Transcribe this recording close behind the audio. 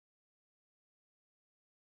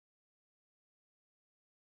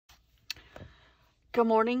Good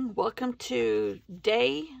morning. Welcome to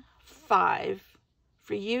day 5.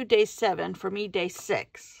 For you, day 7. For me, day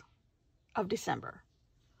 6 of December.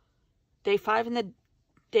 Day 5 in the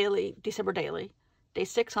daily, December daily. Day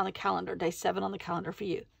 6 on the calendar. Day 7 on the calendar for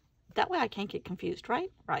you. That way I can't get confused, right?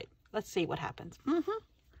 Right. Let's see what happens.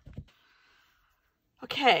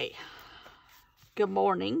 Okay. Good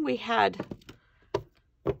morning. We had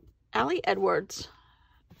Allie Edwards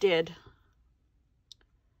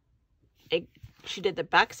she did the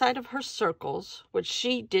backside of her circles, which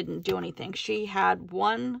she didn't do anything. She had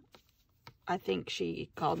one, I think she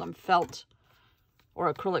called them felt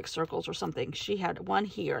or acrylic circles or something. She had one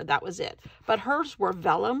here. That was it. But hers were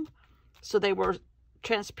vellum, so they were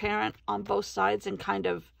transparent on both sides and kind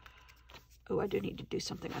of, oh, I do need to do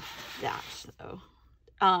something with that. So,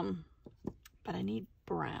 but I need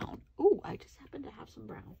brown. Oh, I just happen to have some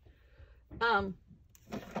brown.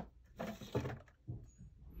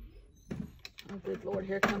 Oh, good Lord,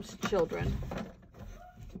 here comes children.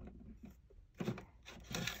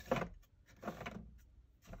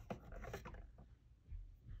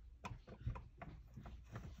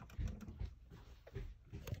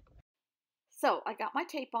 So I got my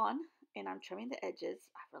tape on and I'm trimming the edges.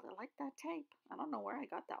 I really like that tape. I don't know where I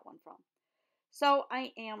got that one from. So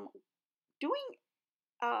I am doing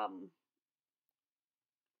a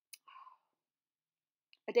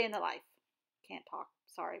day in the life. Can't talk.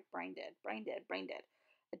 Sorry, brain dead.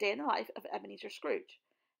 A day in the life of Ebenezer Scrooge.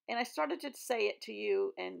 And I started to say it to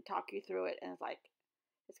you and talk you through it, and it's like,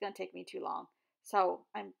 it's going to take me too long. So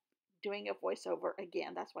I'm doing a voiceover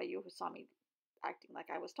again. That's why you saw me acting like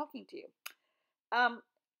I was talking to you.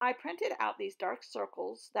 I printed out these dark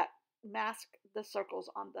circles that mask the circles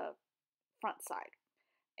on the front side.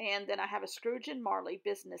 And then I have a Scrooge and Marley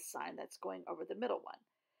business sign that's going over the middle one.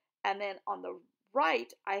 And then on the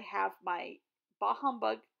right, I have my Bah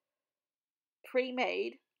Humbug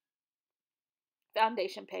pre-made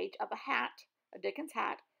foundation page of a hat, a Dickens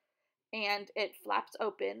hat, and it flaps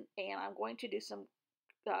open, and I'm going to do some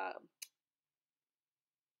journaling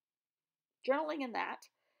in that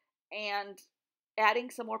and adding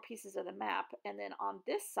some more pieces of the map. And then on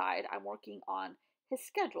this side, I'm working on his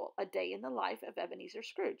schedule, a day in the life of Ebenezer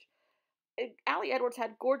Scrooge. Allie Edwards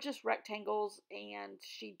had gorgeous rectangles, and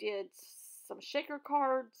she did some shaker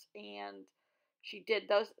cards, and she did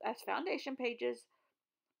those as foundation pages.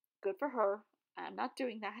 Good for her. I'm not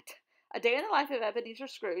doing that. A day in the life of Ebenezer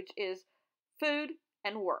Scrooge is food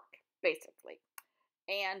and work, basically,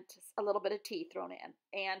 and a little bit of tea thrown in.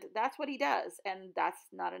 And that's what he does, and that's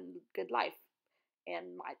not a good life.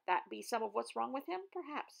 And might that be some of what's wrong with him?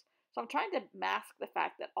 Perhaps. So I'm trying to mask the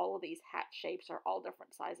fact that all of these hat shapes are all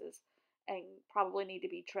different sizes and probably need to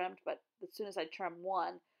be trimmed, but as soon as I trim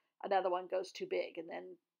one, another one goes too big, and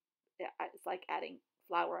then it's like adding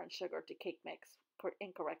flour and sugar to cake mix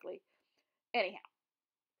incorrectly. Anyhow,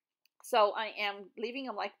 so I am leaving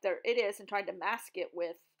them like there it is and trying to mask it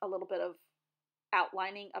with a little bit of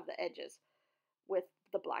outlining of the edges with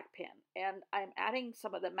the black pen. And I'm adding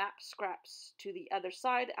some of the map scraps to the other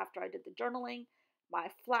side after I did the journaling. My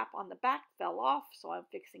flap on the back fell off, so I'm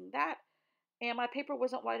fixing that. And my paper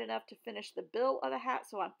wasn't wide enough to finish the bill of the hat,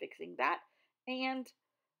 so I'm fixing that. And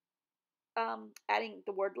adding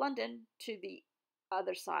the word London to the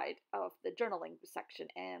other side of the journaling section.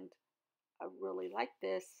 And I really like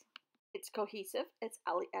this. It's cohesive. It's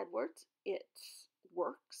Allie Edwards. It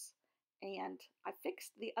works. And I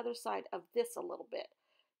fixed the other side of this a little bit.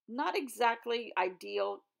 Not exactly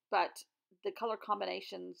ideal, but the color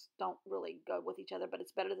combinations don't really go with each other, but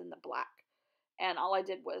it's better than the black. And all I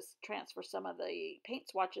did was transfer some of the paint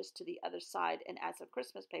swatches to the other side and add some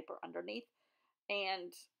Christmas paper underneath,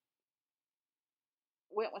 and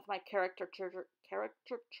went with my caricature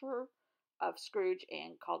of Scrooge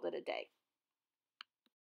and called it a day.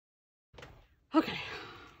 Okay.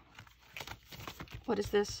 What is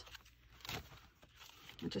this?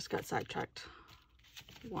 I just got sidetracked.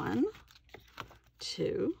 1,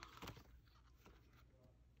 2,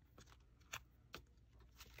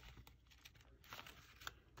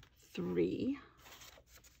 3,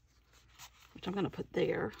 which I'm going to put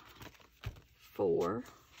there. 4,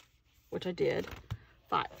 which I did.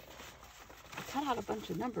 5. I cut out a bunch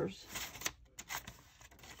of numbers.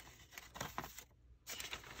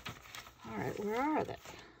 All right, where are they?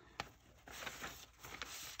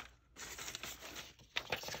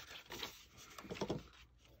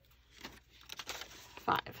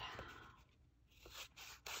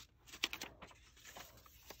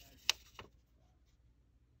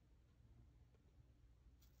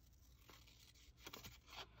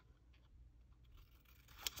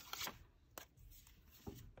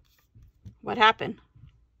 What happened?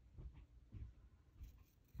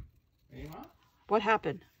 What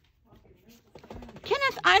happened?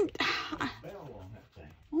 Kenneth, I'm Bell on that thing.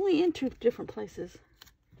 only in 2 different places.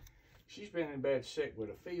 She's been in bed sick with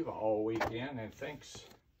a fever all weekend and thinks,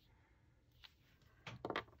 I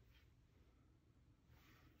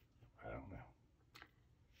don't know.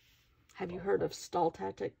 Have you heard of stall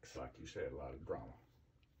tactics? Like you said, a lot of drama.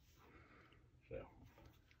 So,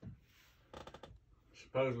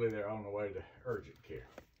 supposedly they're on the way to urgent care.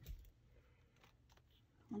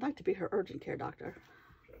 I'd like to be her urgent care doctor.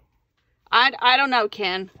 So, I don't know,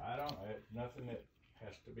 Ken. I don't know. Nothing that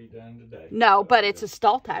has to be done today. No, So but it's a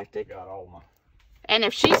stall tactic. got all my... And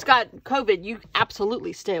if she's got COVID, you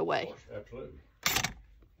absolutely stay away. Of course, absolutely.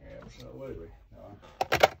 Absolutely.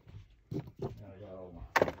 I got all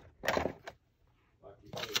my... Like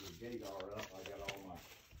you said, your gaydar up. I got all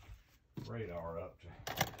my radar up to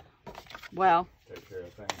Well, take care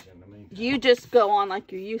of things in the meantime. you just go on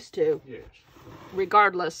like you used to, Yes.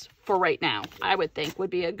 regardless, for right now, I would think would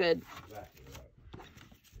be a good... Exactly right.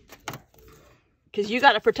 Exactly right. Because you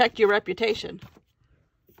got to protect your reputation.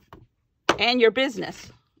 And your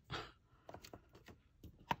business.